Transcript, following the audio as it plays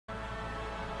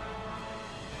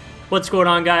What's going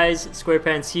on, guys?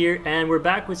 SQuaR3PaNTS here, and we're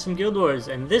back with some Guild Wars.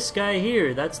 And this guy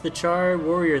here, that's the Charr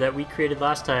warrior that we created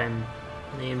last time,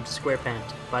 named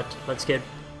SQuaR3PaNTS. But let's get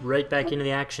right back into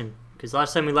the action, because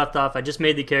last time we left off, I just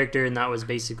made the character and that was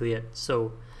basically it.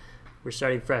 So we're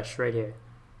starting fresh right here.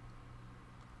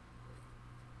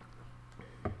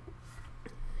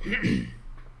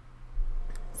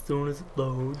 As soon as it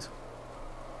loads.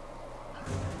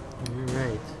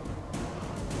 Alright.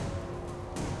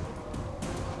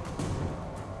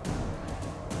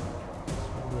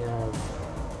 We have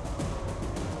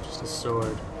just a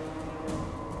sword.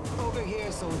 Over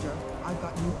here, soldier. I've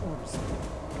got new orders.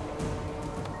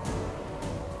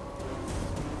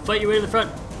 Fight your way to the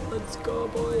front. Let's go,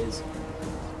 boys.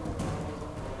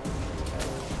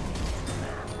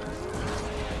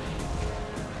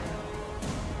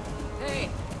 Hey,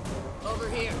 over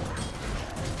here.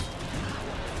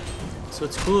 So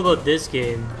what's cool about this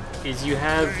game is you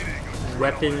have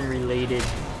weapon-related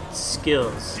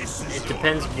skills. It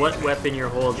depends what weapon you're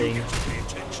holding.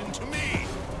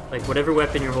 Like whatever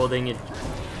weapon you're holding, it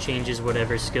changes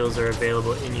whatever skills are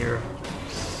available in your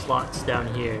slots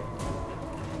down here.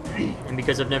 And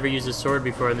because I've never used a sword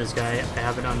before on this guy, I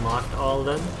haven't unlocked all of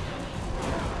them.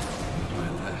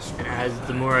 And as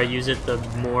the more I use it, the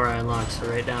more I unlock. So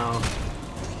right now,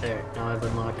 now I've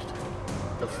unlocked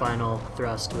the final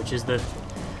thrust, which is the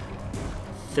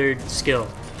third skill.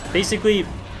 Basically,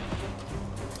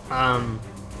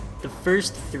 the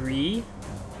first three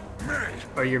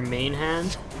are your main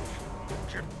hand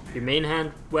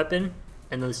weapon,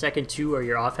 and the second two are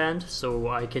your offhand. So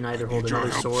I can either hold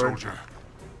another sword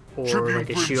or like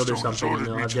a shield or something, and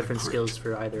they'll have different skills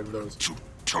for either of those. To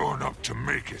turn up to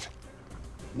make it.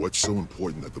 What's so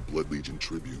important that the Blood Legion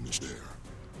Tribune is there?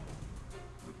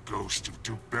 The ghost of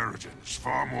Duke Beridan is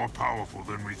far more powerful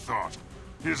than we thought.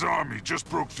 His army just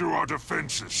broke through our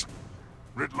defenses.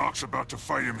 Ritlock's about to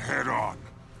fight him head on.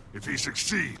 If he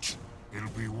succeeds, it'll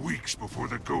be weeks before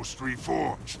the ghost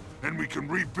reforms, and we can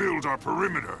rebuild our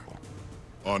perimeter.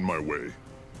 On my way.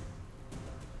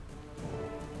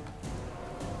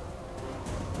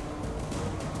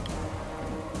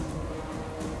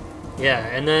 Yeah,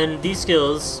 and then these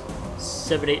skills,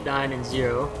 7, 8, 9, and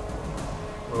 0,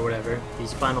 or whatever,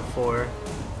 these final four.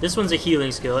 This one's a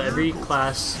healing skill. Every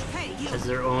class has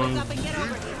their own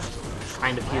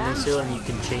kind of healing skill, and you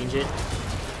can change it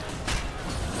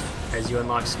as you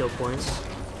unlock skill points.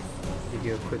 I'll give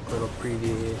you a quick little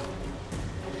preview here.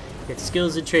 Get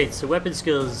skills and traits. So weapon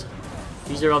skills,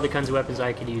 these are all the kinds of weapons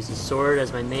I could use. The sword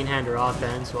as my main hand or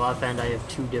offhand. So offhand I have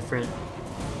two different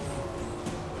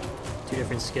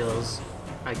skills.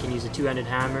 I can use a two-handed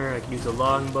hammer, I can use a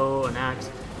longbow, an axe.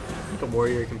 I think a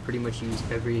warrior can pretty much use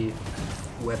every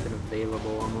weapon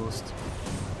available almost.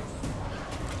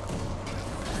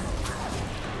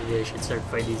 Maybe I should start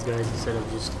fighting these guys instead of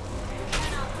just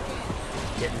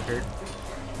getting hurt.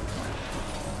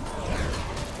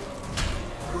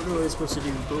 What am I supposed to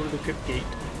do? Go to the crypt gate.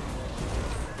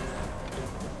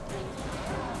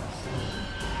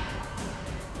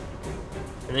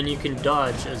 And then you can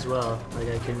dodge as well. Like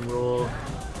I can roll.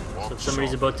 So if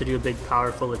somebody's about to do a big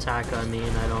powerful attack on me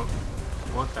and I don't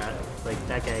want that, like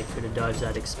that guy could have dodged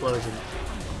that explosion.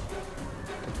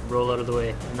 Roll out of the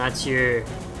way. And that's your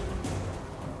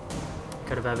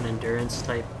kind of have an endurance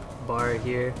type bar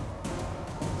here.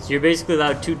 So you're basically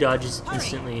allowed 2 dodges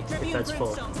instantly if that's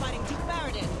full.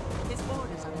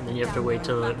 And then you have to wait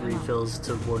till it refills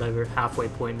to whatever halfway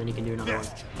point, and then you can do another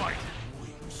one.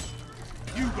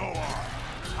 You go on.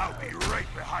 I'll be right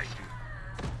behind you.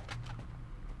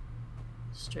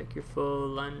 Strike your full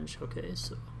lunge. Okay,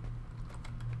 so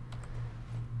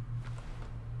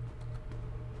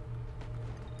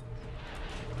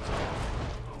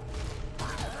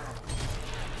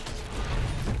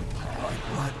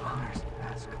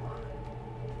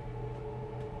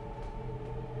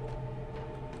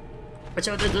watch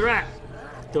out, there's a rat!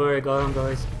 Don't worry, got him,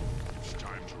 guys. It's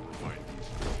time to remind these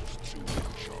ghosts who are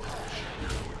in charge.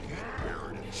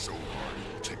 Beridan so hard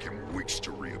it'll take him weeks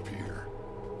to reappear.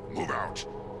 Move out.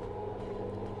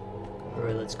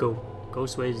 Alright, let's go.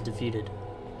 Ghostway is defeated.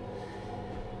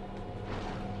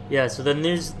 Yeah, so then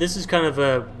this is kind of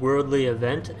a worldly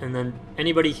event, and then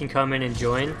anybody can come in and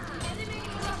join.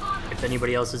 If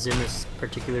anybody else is in this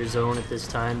particular zone at this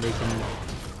time, they can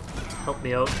help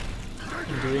me out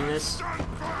in doing this.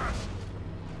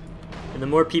 And the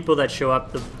more people that show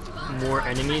up, the more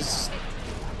enemies.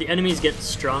 The enemies get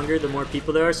stronger the more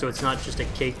people there are, so it's not just a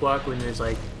cakewalk when there's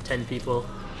like 10 people.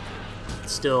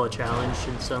 It's still a challenge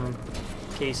in some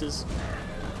cases.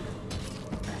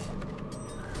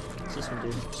 What's this one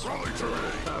do?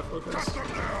 Powerful guys.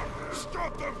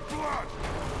 Stop them blood!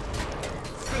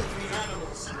 filthy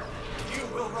animals. You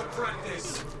will regret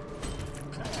this.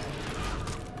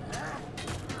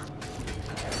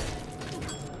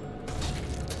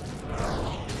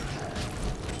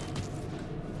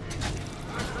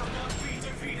 I will not be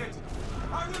defeated.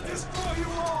 I will destroy you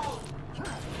all.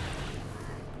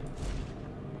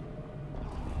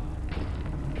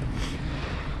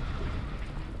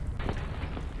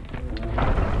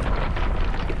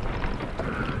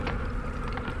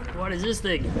 What is this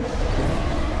thing?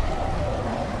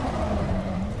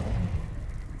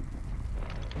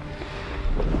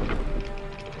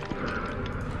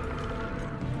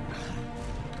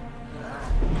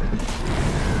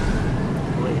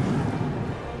 Wait.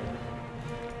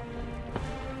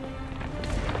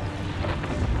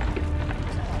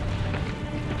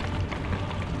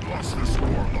 Lost this war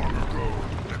long ago,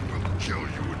 and we'll kill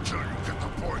you until you get the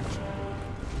point.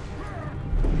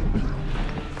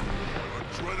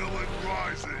 Adrenaline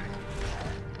rising.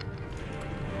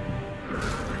 We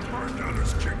burned down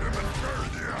his kingdom and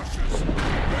buried the ashes.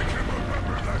 Make him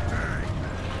remember that day.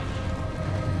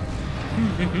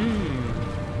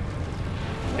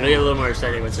 I'll get a little more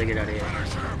excited once I get out of here.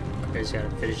 Finish him. I just gotta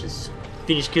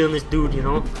finish killing this dude, you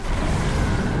know? God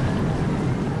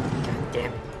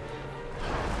damn it.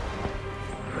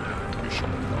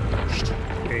 Mission accomplished.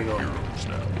 There you go. Heroes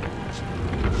now.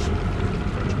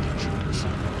 Congratulations.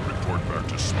 Report back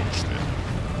to Smokestead.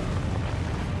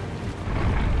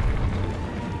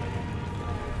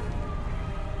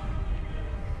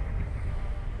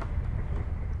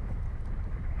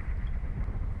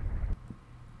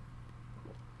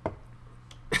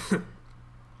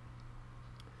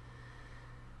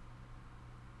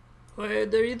 What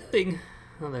are you doing?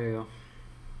 Oh, there you go.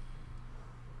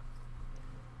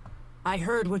 I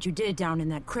heard what you did down in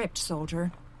that crypt,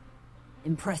 soldier.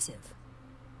 Impressive.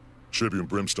 Tribune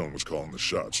Brimstone was calling the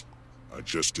shots. I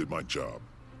just did my job.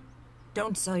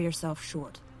 Don't sell yourself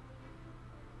short.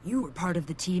 You were part of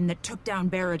the team that took down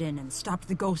Baradin and stopped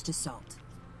the ghost assault.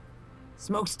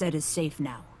 Smokestead is safe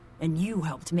now, and you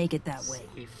helped make it that way.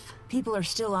 Safe. People are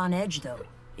still on edge, though.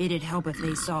 It'd help if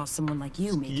they saw someone like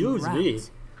you making Excuse me.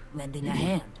 rounds, lending a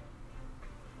hand.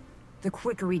 The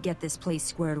quicker we get this place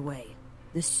squared away,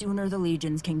 the sooner the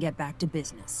legions can get back to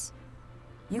business.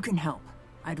 You can help.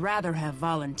 I'd rather have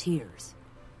volunteers.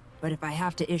 But if I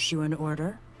have to issue an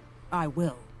order, I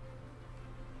will.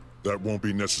 That won't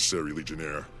be necessary,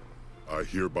 Legionnaire. I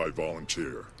hereby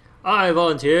volunteer. I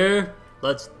volunteer.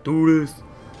 Let's do this.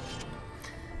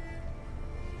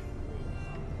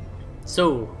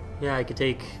 So, yeah, I could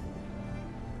take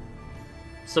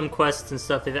some quests and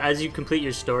stuff. As you complete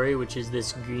your story, which is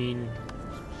this green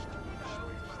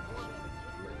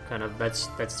kind of, that's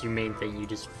your main thing. You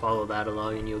just follow that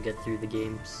along and you'll get through the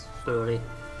game slowly.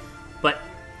 But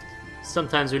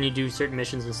sometimes when you do certain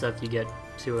missions and stuff, you get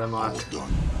to unlock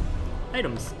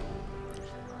items.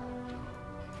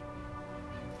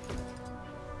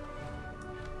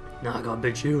 Now I got a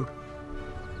big shield.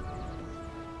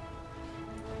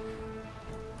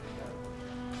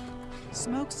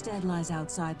 Smokestead lies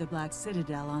outside the Black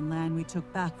Citadel on land we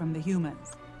took back from the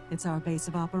humans. It's our base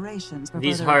of operations for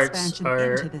These further hearts expansion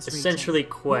are into this essentially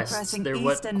region. quests. We're pressing They're east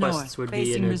what and quests north, would be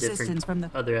facing in a resistance different from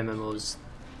the other MMOs.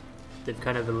 They've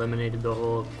kind of eliminated the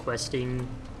whole questing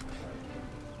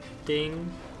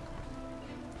thing.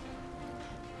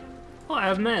 Oh, I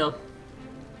have mail.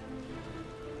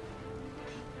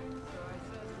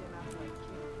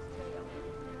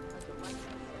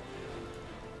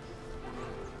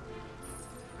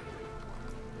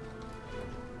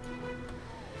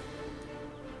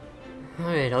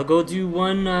 Alright, I'll go do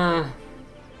one, we'll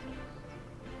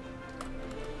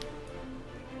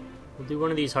do one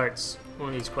of these hearts, one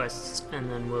of these quests,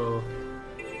 and then we'll,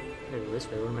 maybe this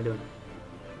way, what am I doing?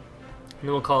 And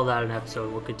then we'll call that an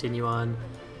episode. We'll continue on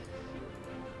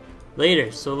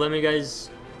later. So let me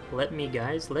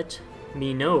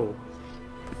know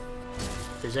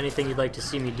if there's anything you'd like to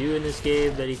see me do in this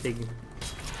game, anything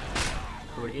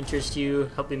that would interest you,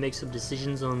 help me make some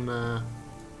decisions on,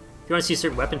 if you want to see a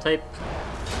certain weapon type,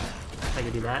 I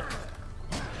could do that.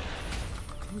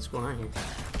 What's going on here?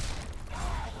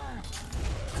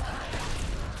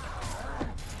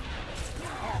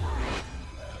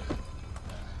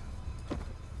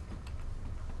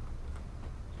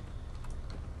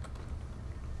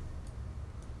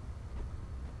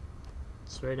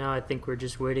 So right now I think we're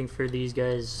just waiting for these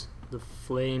guys, the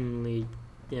Flame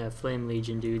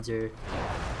Legion dudes are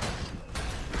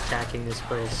attacking this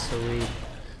place, so they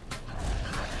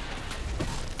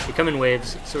come in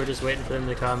waves, so we're just waiting for them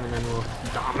to come and then we'll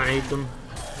dominate them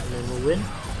and then we'll win.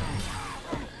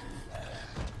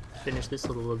 Finish this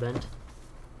little event.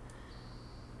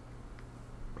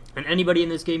 And anybody in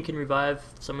this game can revive.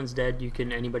 If someone's dead,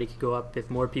 anybody can go up. If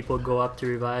more people go up to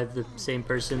revive the same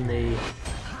person, they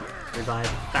revive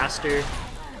faster.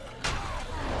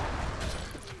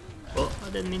 Oh, I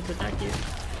didn't mean to attack you.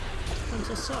 I'm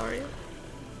so sorry.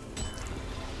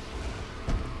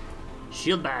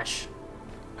 Shield bash.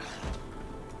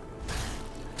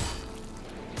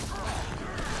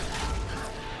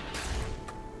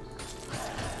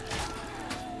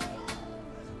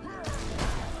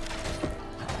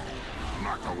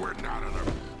 Knock the wind out of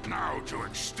them now to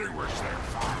extinguish their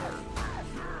fire.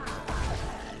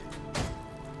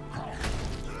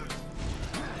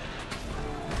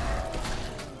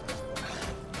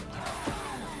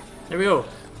 There we go.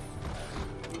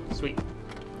 Sweet.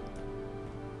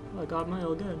 Oh, I got my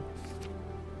old gun.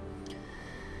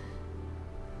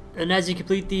 And as you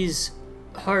complete these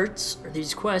hearts or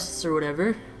these quests or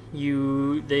whatever,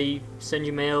 they send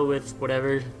you mail with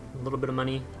whatever, a little bit of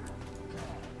money.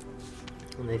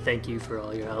 And they thank you for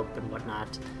all your help and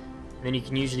whatnot. And then you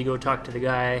can usually go talk to the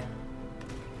guy.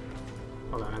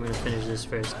 Hold on, I'm gonna finish this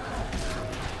first.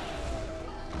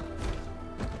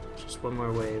 Just one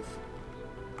more wave.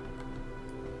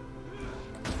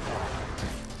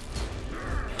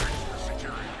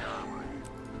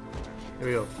 There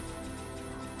we go.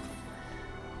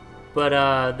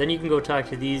 But then you can go talk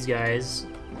to these guys.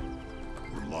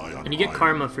 And you get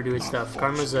karma for doing stuff.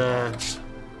 Karma's a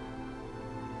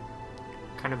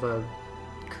kind of a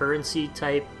currency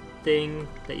type thing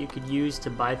that you could use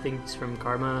to buy things from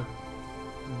karma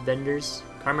vendors.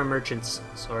 Karma merchants,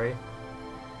 sorry.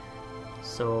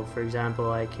 So for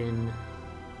example, I can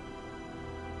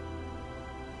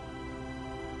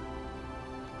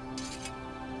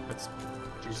let's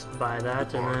just buy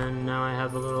that, and then now I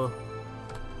have a little.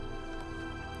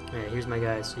 Yeah, here's my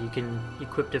guy. So you can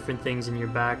equip different things in your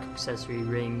back, accessory,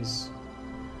 rings,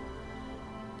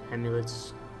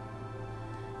 amulets.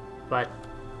 But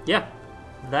yeah,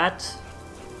 that.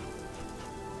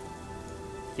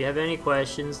 If you have any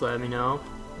questions, let me know,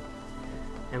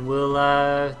 and we'll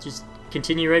just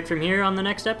continue right from here on the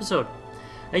next episode.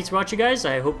 Thanks for watching, guys.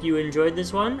 I hope you enjoyed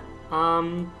this one.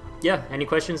 Yeah, any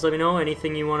questions, let me know.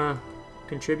 Anything you want to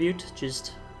contribute,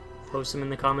 just post them in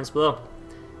the comments below.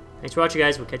 Thanks for watching,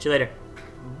 guys. We'll catch you later.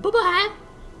 Bye-bye!